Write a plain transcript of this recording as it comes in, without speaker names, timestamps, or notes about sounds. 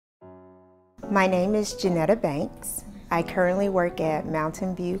My name is Janetta Banks. I currently work at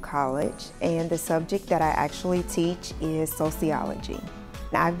Mountain View College, and the subject that I actually teach is sociology.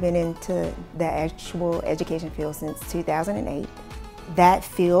 I've been into the actual education field since 2008. That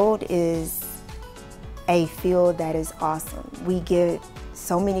field is a field that is awesome. We get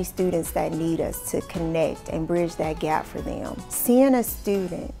so many students that need us to connect and bridge that gap for them. Seeing a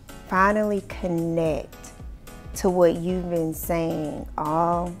student finally connect to what you've been saying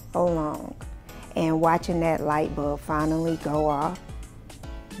all along and watching that light bulb finally go off,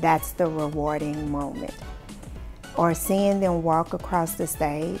 that's the rewarding moment. Or seeing them walk across the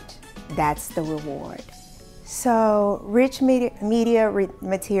stage, that's the reward. So rich media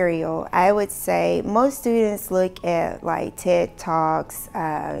material, I would say most students look at like TED Talks,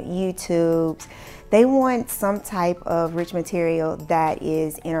 YouTubes. They want some type of rich material that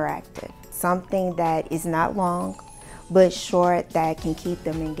is interactive, something that is not long, but short that can keep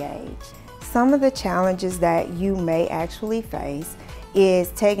them engaged. Some of the challenges that you may actually face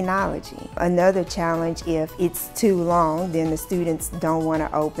is technology. Another challenge, if it's too long, then the students don't want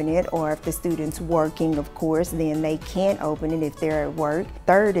to open it, or if the student's working, of course, then they can't open it if they're at work.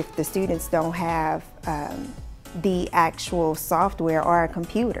 Third, if the students don't have the actual software or a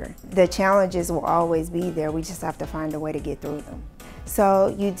computer. The challenges will always be there. We just have to find a way to get through them.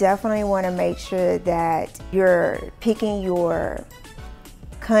 So you definitely want to make sure that you're picking your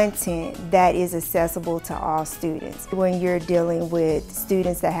content that is accessible to all students. When you're dealing with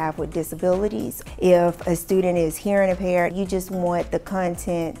students that have with disabilities, if a student is hearing impaired, you just want the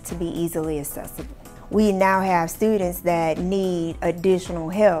content to be easily accessible. We now have students that need additional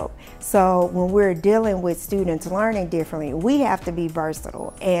help. So when we're dealing with students learning differently, we have to be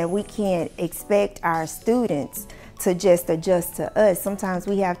versatile, and we can't expect our students to just adjust to us. Sometimes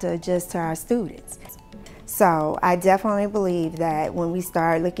we have to adjust to our students. So I definitely believe that when we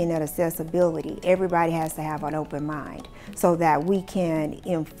start looking at accessibility, everybody has to have an open mind so that we can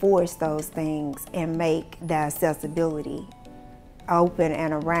enforce those things and make the accessibility open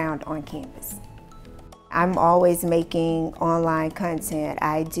and around on campus. I'm always making online content.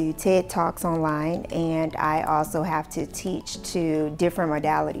 I do TED Talks online, and I also have to teach to different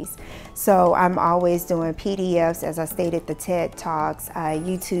modalities. So I'm always doing PDFs, as I stated, the TED Talks,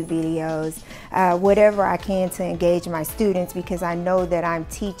 YouTube videos, whatever I can to engage my students, because I know that I'm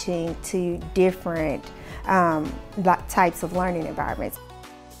teaching to different types of learning environments.